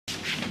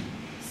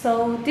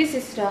So this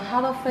is the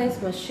hollow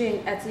face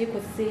machine. As you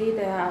could see,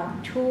 there are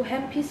two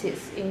hand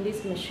pieces in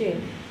this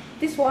machine.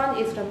 This one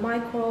is the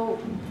micro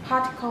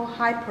particle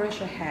high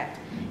pressure head.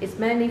 It's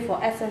mainly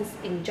for essence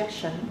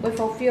injection. We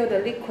fulfill the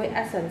liquid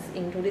essence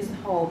into this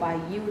hole by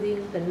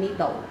using the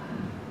needle.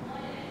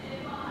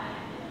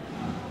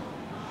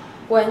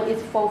 When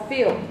it's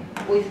fulfilled,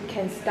 we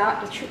can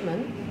start the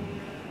treatment.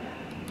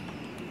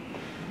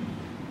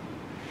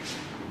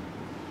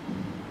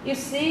 You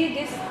see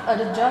this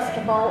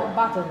adjustable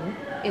button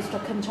is to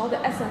control the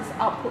essence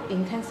output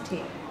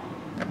intensity.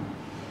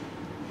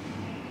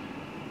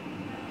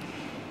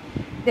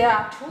 There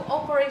are two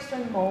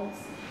operation modes.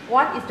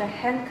 One is the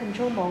hand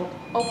control mode.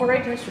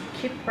 Operators should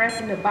keep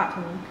pressing the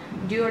button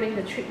during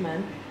the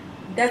treatment.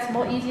 That's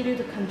more easily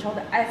to control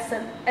the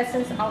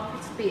essence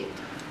output speed.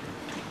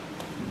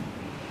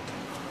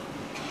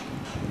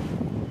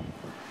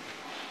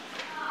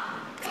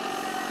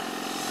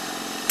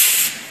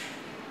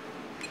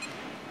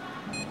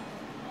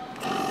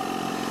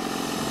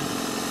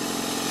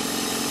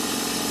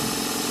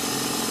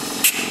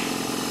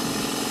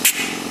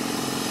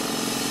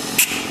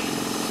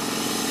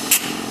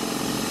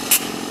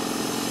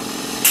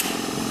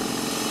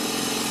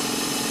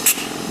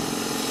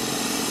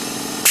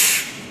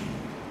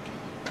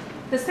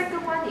 The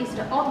second one is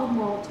the auto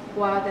mode,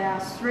 where there are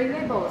three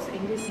labels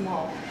in this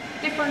mode.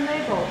 Different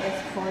label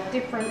is for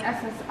different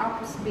essence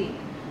output speed.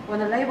 When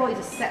the label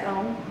is set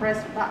on,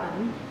 press the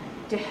button.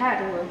 The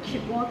head will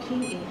keep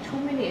working in 2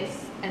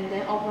 minutes, and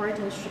then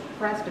operators should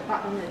press the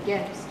button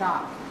again to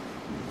start.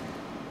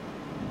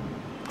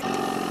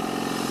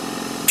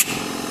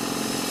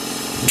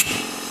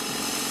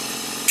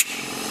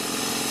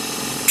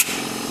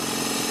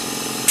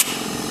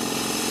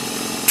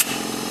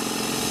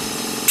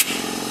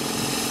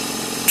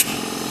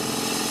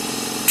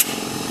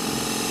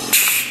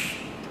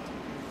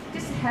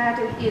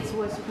 Head is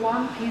with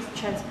one-piece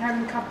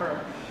transparent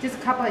cover. This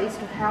cover is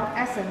to help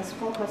essence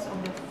focus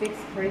on the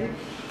fixed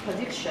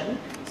position,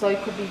 so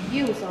it could be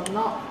used or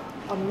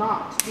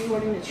not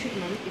during the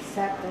treatment,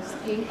 except the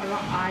skin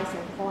around eyes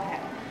and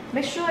forehead.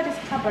 Make sure this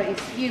cover is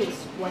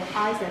used when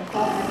eyes and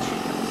forehead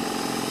treatment.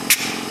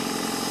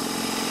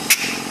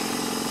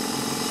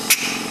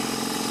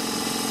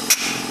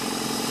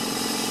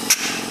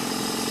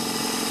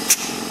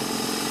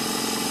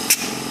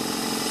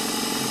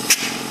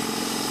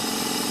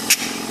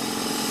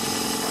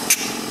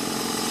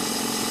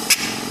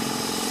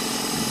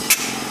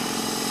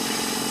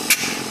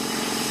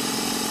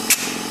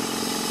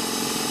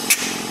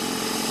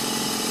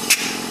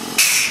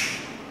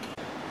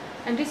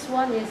 And this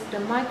one is the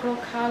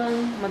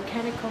micro-column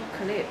mechanical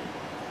clip.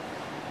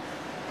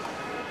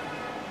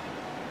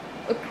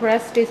 We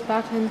press this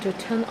button to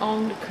turn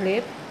on the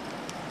clip.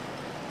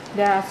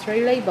 There are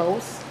three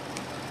labels,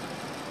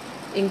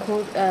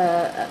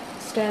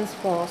 stands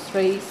for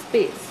 3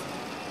 speeds.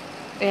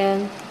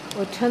 And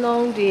we turn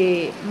on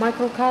the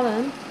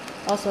micro-column,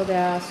 also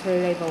there are 3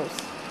 labels.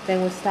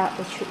 Then we start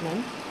the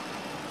treatment.